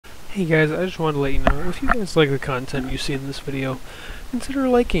Hey guys, I just wanted to let you know, if you guys like the content you see in this video, consider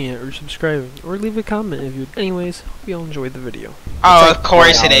liking it or subscribing, or leave a comment if you. Anyways, hope you all enjoyed the video. Oh, of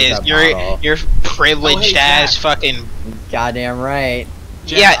course it is. You're privileged ass fucking. Goddamn right.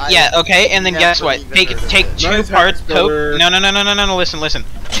 Yeah, okay, and then guess what? Take 2 parts Coke. No, listen.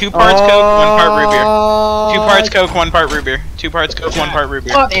 2 parts Coke, 1 part root beer. 2 parts Coke, 1 part root beer. 2 parts Coke, 1 part root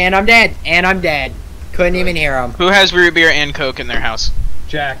beer. Oh, and I'm dead. Couldn't even hear him. Who has root beer and Coke in their house?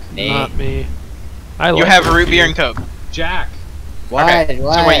 Jack. Not me. You have root beer and Coke. Jack. What? Okay. So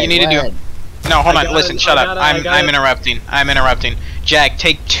what you need to do? No, hold on. Listen, shut up. I'm interrupting. Jack,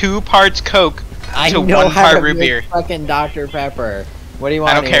 take 2 parts Coke to 1 part root beer. Fucking Dr. Pepper. What do you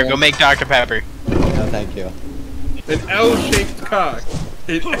want? I don't care. Go make Dr. Pepper. No, thank you. An L-shaped cock.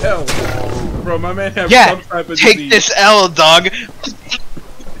 An L. Bro, my man has some type of take disease. this L, dog.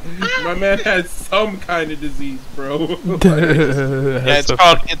 My man has some kind of disease, bro. Yeah,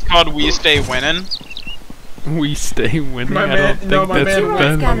 it's called We Stay Winning. We Stay Winning. My I don't think that's a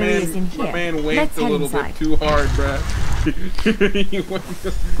band. My man winked a little bit too hard, bruh.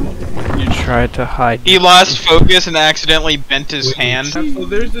 You tried to hide. He lost focus and accidentally bent his hand. So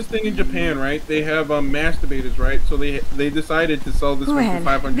there's this thing in Japan, right? They have masturbators, right? So they decided to sell this one for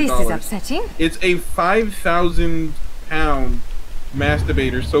 $500. This is upsetting. It's a 5,000-pound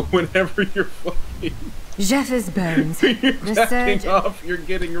masturbator. So whenever you're fucking, Jeffers bones. you're The jacking surge. off, you're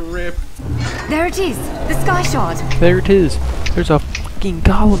getting ripped. There it is. The sky shard. There it is. There's a fucking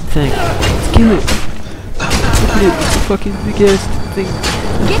golem thing. Let's kill it. Look at it. It's a fucking big ass thing.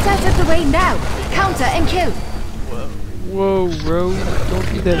 Get out of the way now. Counter and kill. Whoa, bro. Don't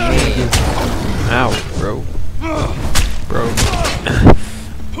do that shit. Ow, bro. Bro.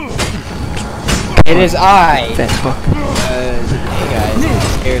 It is I. That fuck. Hey guys.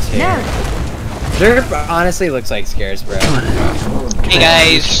 Scares here. No. Derp honestly looks like Scares, bro. Hey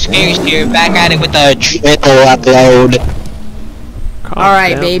guys, Scares here, back at it with the triple upload.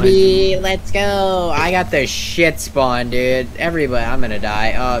 Alright, baby, let's go. I got the shit spawn, dude. Everybody, I'm gonna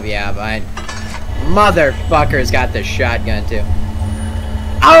die. Oh, yeah, but motherfucker's got the shotgun, too.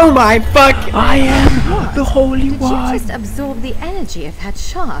 Oh my fuck! I am the Holy Did One. you just absorb the energy of that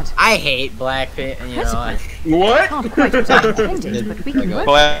shard? I hate black you know. What? Can't quite what I intended, but we can work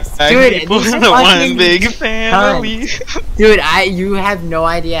with this. Dude, People's these the one fucking big family. Dude, you have no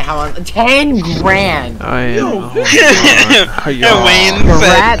idea how I'm 10 grand. I am. Wayne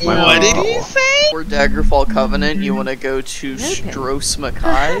said, what did he say? For Daggerfall Covenant, you want to go to Strosmakai.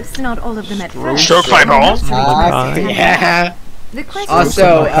 Perhaps not all of them at first. Stroke my balls. Yeah. The question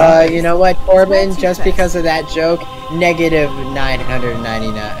Also, you know what, Corbin? Just because of that joke, negative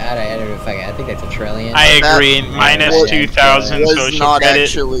 999. I don't know if I think that's a trillion. I agree. Minus 2,000 was social not credit.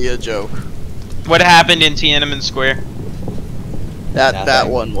 actually a joke. What happened in Tiananmen Square? That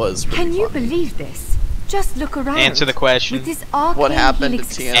one was pretty Can you funny. believe this? Just look around. Answer the question. With this arcane What happened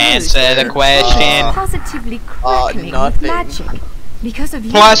helix to Tiananmen exposed, Answer the question. positively crackling with nothing. magic. Because of you,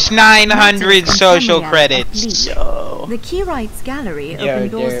 Plus 900 Matters from social Tamriel credits. of League. Yo. The Key Rights Gallery Yo,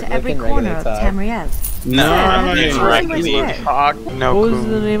 opened doors they're to every looking corner of regular Tamriel. No, So, I'm not the even chosen right. was You need where? to talk. No What was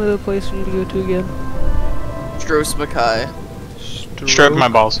clue. the name of the place we need to go to again? Strosmakai. Stroke my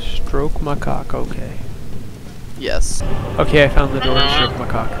balls. Stroke my cock, okay. Yes. Okay, I found the door to stroke my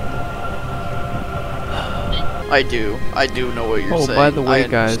cock. I do know what you're Oh, saying. by the way, I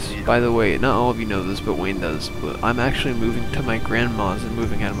guys, understand. by the way, not all of you know this, but Wayne does, but I'm actually moving to my grandma's and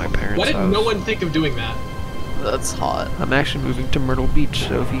moving out of my parents' Why did house. no one think of doing that? That's hot. I'm actually moving to Myrtle Beach,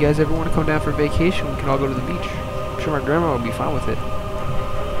 so if you guys ever want to come down for vacation, we can all go to the beach. I'm sure my grandma would be fine with it.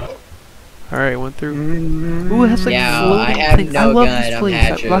 Alright, went through. Ooh, it has like Yeah, floating I have things. no I love gun, this I'm place.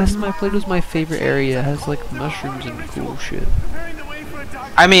 hatchet. Last time I played was my favorite area. It has like mushrooms and cool shit.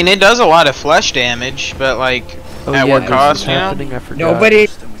 I mean, it does a lot of flesh damage, but like, Oh, at yeah, what this cost, is you know? happening, I forgot. Nobody.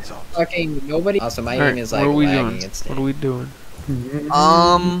 Fucking nobody. Also, my Alright, aim is what like are we lagging. doing? It's What are we doing?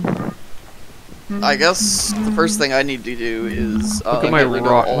 I guess the first thing I need to do is Look at my get rid of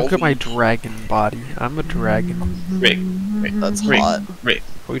rock. all Look at my the- dragon body. I'm a dragon. Rick. That's hot.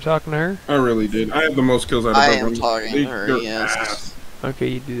 Are we talking to her? I really did. I have the most kills out of I everyone. am talking to her, Your yes. ass. Okay,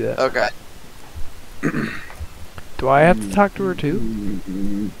 you do that. Okay, Do I have to talk to her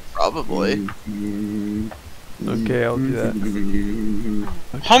too? probably. Okay, I'll do that.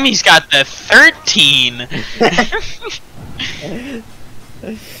 Homie's got the 13.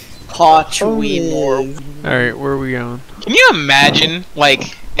 Hot we more. Alright, where are we going? Can you imagine,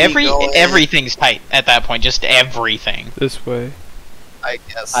 like, going- everything's tight at that point, just everything. This way. I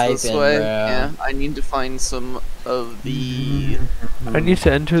guess I've this been, way. bro. Yeah, I need to find some of the. I need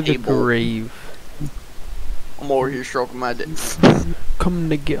to enter the Table. grave. I'm over here stroking my dick. Come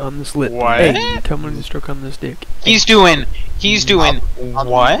to get on this lip. What? Hey, come on to stroke on this dick. He's doing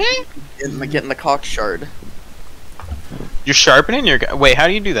what? Getting the cock shard. You're sharpening your gun? Wait, how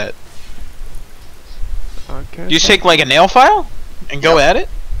do you do that? Okay. Do you take like a nail file and go at it?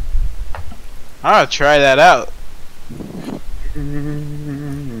 I'll try that out.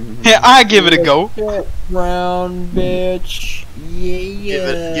 Yeah, I give it a go. Brown bitch.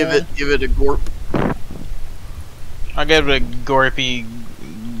 Yeah. Give it a gorp. I'll give it a gorpy,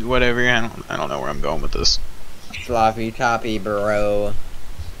 whatever. I don't know where I'm going with this. Sloppy toppy, bro.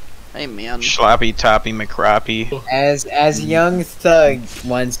 Hey man. Sloppy toppy McCroppy. As Young Thug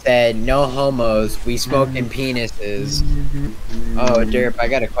once said, no homos, we smoke in penises. Oh, Derp, I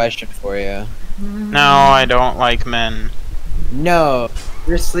got a question for you. No, I don't like men. No,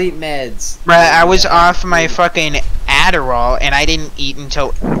 your sleep meds. Bruh, I was off my fucking Adderall and I didn't eat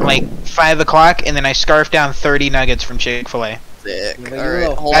until like 5 o'clock, and then I scarfed down 30 nuggets from Chick-fil-A. Sick. But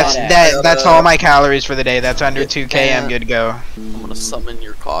Alright, hold That's on. that's all my calories for the day. That's under 2K. I'm good to go. I'm gonna summon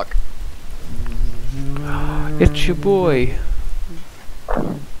your cock. It's your boy.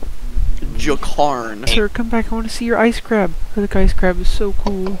 Jakarn. Sir, come back. I want to see your ice crab. I think ice crab is so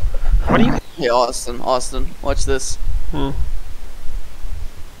cool. What do you? Hey Austin, watch this. Huh.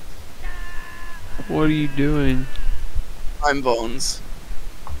 What are you doing? I'm Bones.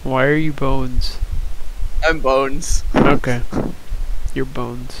 Why are you Bones? I'm Bones. Okay. You're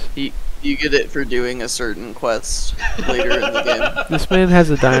Bones. You get it for doing a certain quest later in the game. This man has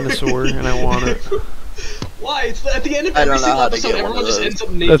a dinosaur and I want it. Why? It's at the end of I every don't know single how to episode, get one everyone of just those. ends up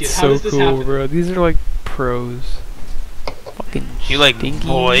naked. That's How so does this cool, happen? bro. These are like pros. Fucking You like stinky.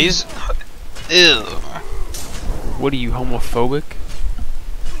 boys? Ew. What are you, homophobic?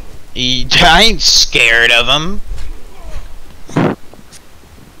 I ain't scared of them.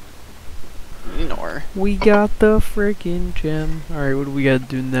 You know her. We got the freaking gem. Alright, what do we gotta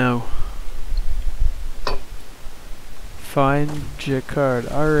do now? Find Jacquard.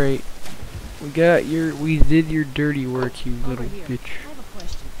 Alright. We did your dirty work, you little bitch.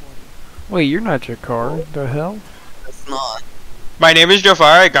 Wait, you're not Jacquard. The hell? It's not. My name is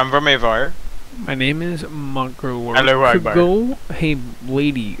Jafar. I come from Avar. My name is Mongrel. Hello, Akbar. Go. Hey,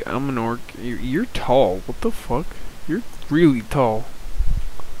 lady, I'm an orc. You're tall. What the fuck? You're really tall.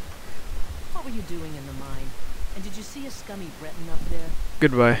 What were you doing in the mine? And did you see a scummy Breton up there?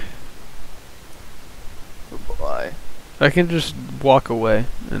 Goodbye. Goodbye. I can just walk away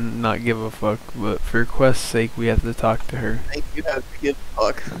and not give a fuck, but for quest's sake, we have to talk to her. I think you have to give a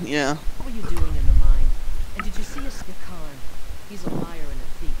fuck. Yeah. What were you doing in the mine? And did you see a Skakarn? He's a liar and a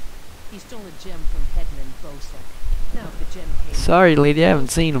thief. He stole a gem from Headman Bosek. Now if the gem came... Sorry, lady, I haven't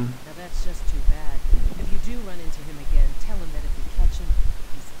seen him. Now that's just too bad. If you do run into him again, tell him that if we catch him,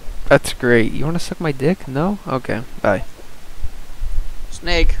 he's dead. That's great. You want to suck my dick? No? Okay, bye.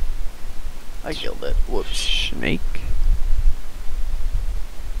 Snake. I killed it. Whoops. Snake.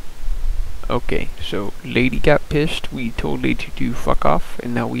 Okay, so lady got pissed, we told lady to fuck off,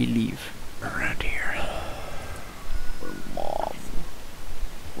 and now we leave. Around here. Her mom.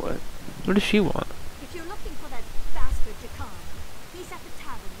 What? What does she want? If you're looking for that bastard Jakan, he's at the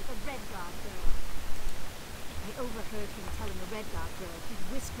tavern with a Red Guard girl. I overheard him telling the Red Guard girl he'd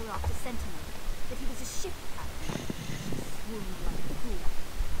whisk her off to Sentinel, that he was a ship captain. She swooned like a fool.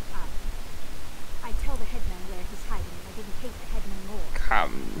 I'd tell the headman where he's hiding if I didn't hate the headman more.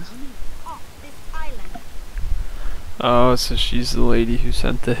 Come. Off this island. Oh, so she's the lady who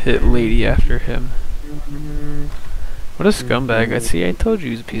sent the hit lady after him. What a scumbag. I told you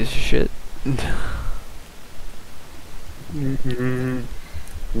he was a piece of shit.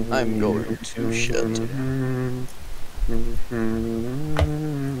 I'm going to shit.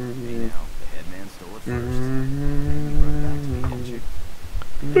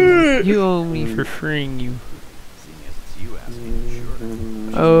 You owe me for freeing you.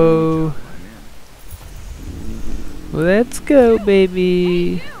 Oh. Let's go,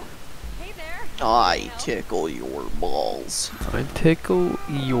 baby. Hey there. I tickle your balls. I tickle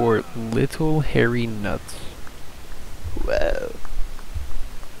your little hairy nuts. Whoa.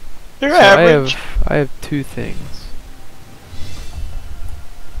 You're So average. I have two things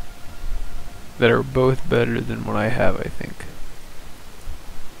that are both better than what I have, I think.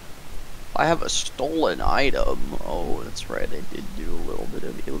 I have a stolen item. Oh, that's right. I did do a little bit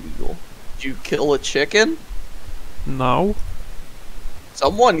of illegal. Did you kill a chicken? No.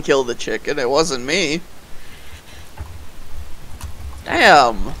 Someone killed the chicken. It wasn't me.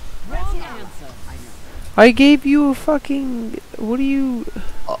 Damn. Wrong answer. I gave you a fucking... What do you...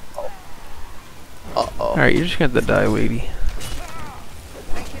 Uh-oh. Uh-oh. Alright, you're just gonna have to die, lady.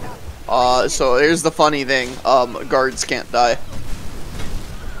 So here's the funny thing. Guards can't die.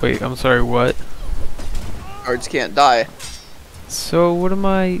 Wait, I'm sorry, what? Guards can't die. So what am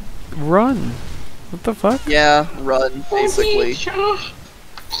I... Run! What the fuck? Yeah, run, basically.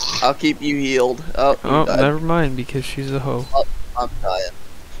 I'll keep you healed. Oh, Oh, never mind, because she's a hoe. Oh, I'm dying.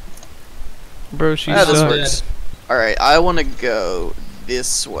 Bro, she's This sucks. works. Alright, I want to go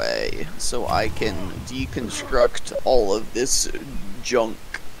this way so I can deconstruct all of this junk.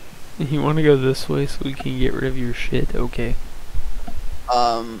 You want to go this way so we can get rid of your shit? Okay.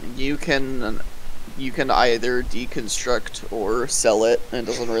 You can either deconstruct or sell it. It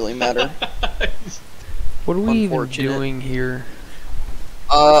doesn't really matter. What are we even doing here?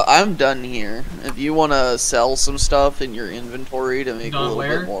 I'm done here. If you want to sell some stuff in your inventory to make a little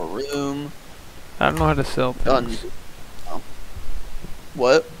bit more room. I don't know how to sell things. Done. Oh.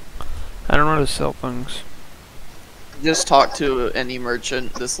 What? I don't know how to sell things. Just talk to any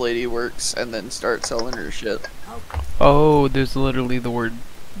merchant this lady works and then start selling her shit. Oh, there's literally the word...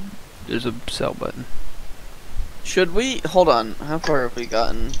 There's a sell button. Should we... Hold on. How far have we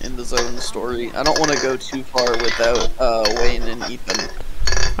gotten in the zone story? I don't want to go too far without Wayne and Ethan.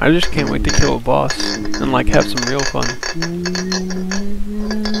 I just can't wait to kill a boss and like have some real fun.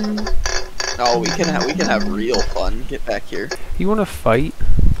 Oh, we can have real fun. Get back here. You want to fight?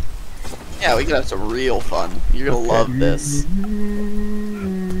 Yeah, we can have some real fun. You're gonna love this.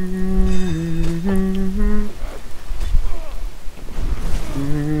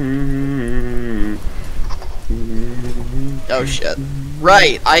 Oh shit.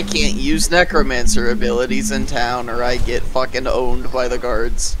 Right, I can't use necromancer abilities in town or I get fucking owned by the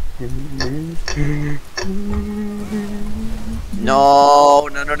guards. No,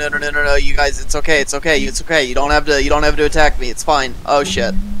 you guys, it's okay, it's okay. You don't have to attack me. It's fine. Oh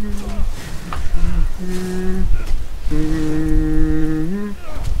shit.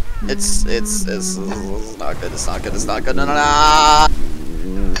 It's not good. It's not good. No.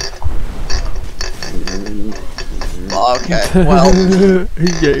 Okay, well.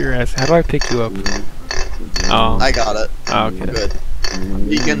 Get your ass. How do I pick you up? I got it. Oh, okay. Good.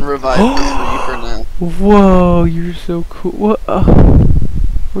 You can revive me for now. Whoa, you're so cool. What?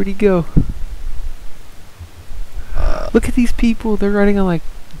 Where'd he go? Look at these people. They're riding on like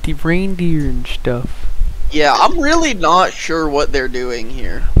the reindeer and stuff. Yeah, I'm really not sure what they're doing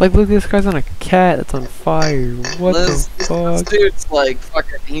here. Like, look, this guy's on a cat that's on fire. What the fuck? This dude's like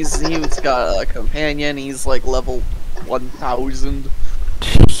fucking. He's got a companion. He's like level 1000.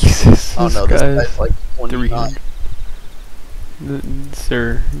 Jesus. Oh no, this guy's like 29.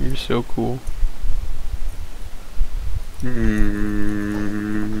 Sir, you're so cool. Look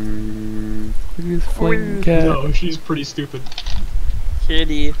at this flaming cat. No, she's pretty stupid.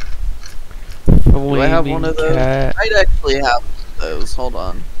 Kitty. Do I have one of those? Cat. I'd actually have those. Hold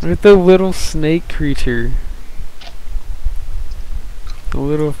on. Look at the little snake creature. The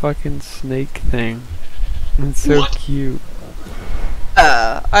little fucking snake thing. It's so cute.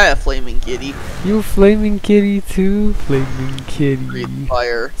 I have flaming kitty. You a flaming kitty too? Flaming kitty. Breathe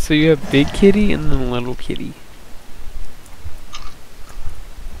fire. So you have big kitty and then little kitty.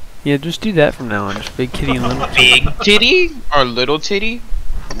 Yeah, just do that from now on. Just big kitty and little kitty. Big titty or little titty?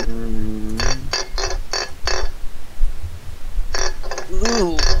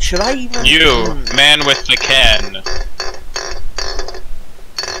 Ooh, should I even? You, man with the can.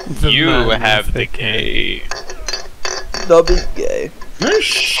 You have the K. The big gay. Nice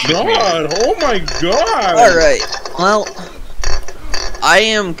shot! Oh my god! Alright, well, I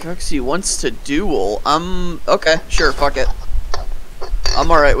am Cuxy wants to duel. Okay, sure, fuck it.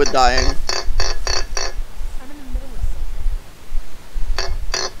 I'm alright with dying.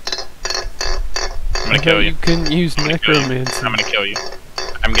 I'm gonna kill you. You couldn't use necromancy. I'm gonna kill you.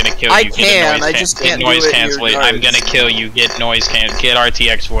 I'm gonna kill you. I can, I just can't do it in your guards. I'm gonna kill you. Get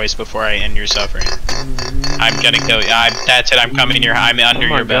RTX voice before I end your suffering. I'm gonna kill you. That's it. I'm coming here. I'm under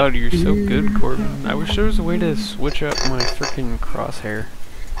your bed. Oh my god, you're so good, Corbin. I wish there was a way to switch up my freaking crosshair.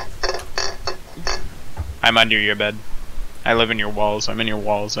 I'm under your bed. I live in your walls. I'm in your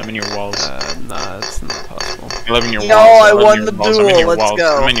walls. I'm in your walls. Nah, that's not possible. I live in your walls. No, I won the duel. Let's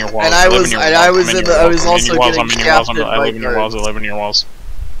go. I'm in your walls. And I was also getting shafted by I live in your walls. I live in your walls.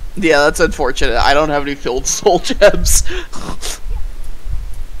 Yeah, that's unfortunate. I don't have any filled soul gems.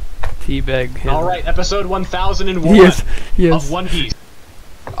 Teabag him. Alright, episode 1001 yes. of One Piece.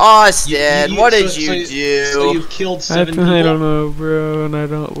 Austin, what did you do? So you killed 7 people? I don't know, bro, and I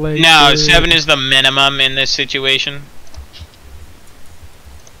don't like No, it. 7 is the minimum in this situation.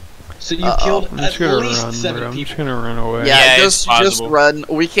 So you killed I'm at just gonna least run, 7 bro. I'm people. just gonna run away. Yeah, it's just possible. run.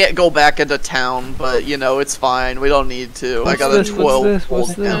 We can't go back into town, but you know it's fine. We don't need to. I got a 12 What's gold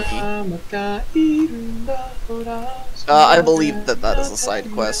this? county. I believe that is a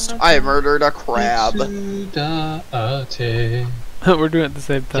side quest. I murdered a crab. We're doing it at the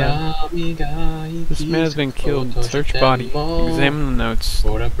same time. This man has been killed. Search body. Examine the notes.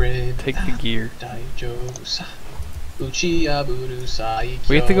 Take the gear.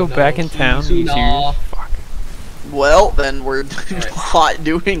 We have to go back in town. Are you serious? Fuck. Well, then we're not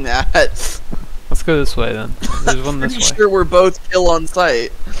doing that. Let's go this way then. There's one this Pretty way. sure we're both kill on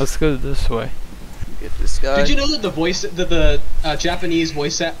sight. Let's go this way. Get this guy. Did you know that the Japanese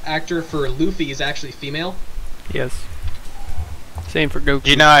voice actor for Luffy is actually female? Yes. Same for Goku.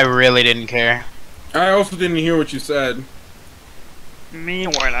 You know, I really didn't care. I also didn't hear what you said.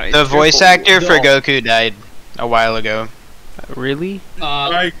 The voice actor for Goku died a while ago. Really? You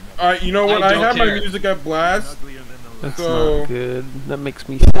know what? I I don't have care. my music at blast. That's So- not good. That makes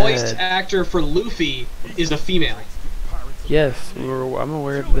me The voice sad. actor for Luffy is a female. Yes, I'm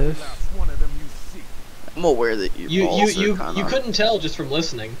aware of this. I'm aware that you You couldn't tell just from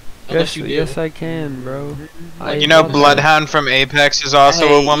listening. Unless Yes, you do. yes I can, bro. You know, Bloodhound from Apex is also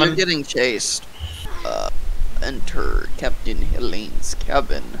Hey, a woman. You're getting chased. Enter Captain Helene's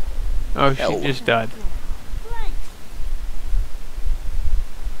cabin. Oh, she Hell. just died.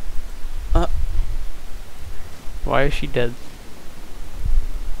 Why is she dead?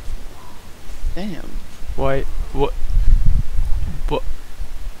 Damn. Why? What? What?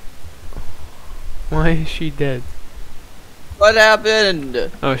 Why is she dead? What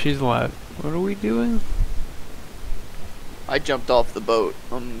happened? Oh, she's alive. What are we doing? I jumped off the boat.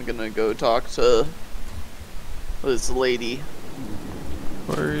 I'm gonna go talk to this lady.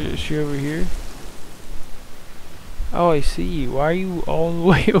 Where is she over here? Oh, I see you. Why are you all the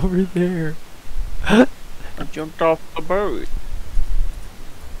way over there? I jumped off the boat.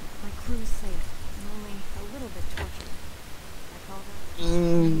 My crew's safe, and only a little bit tortured. I called her. The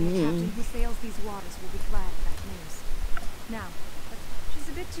captain who sails these waters will be glad of that news. Now, she's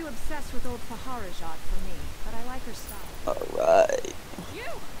a bit too obsessed with old Faharajat for me, but I like her style. Alright.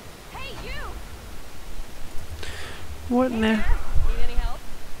 You! Hey, you! What now? Need any help?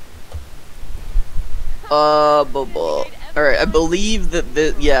 Alright, I believe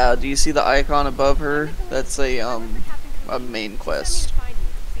that yeah, do you see the icon above her? That's a main quest.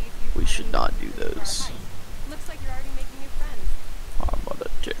 We should not do those. Looks like you're already making new friends. I'm gonna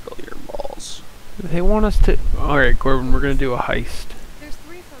tickle your balls. They want us to. Alright, Corbin, we're gonna do a heist. There's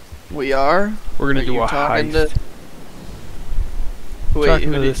 3 folks. We are? We're gonna Are do you a talking heist. Wait, Talking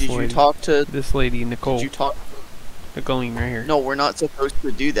who to did this you lady. talk to? This lady, Nicole. Did you talk? Nicoline, right here. No, we're not supposed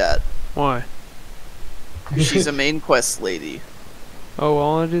to do that. Why? She's a main quest lady. Oh, well, I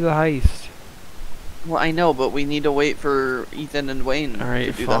wanna do the heist. Well, I know, but we need to wait for Ethan and Wayne to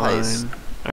Alright, do the heist. fine.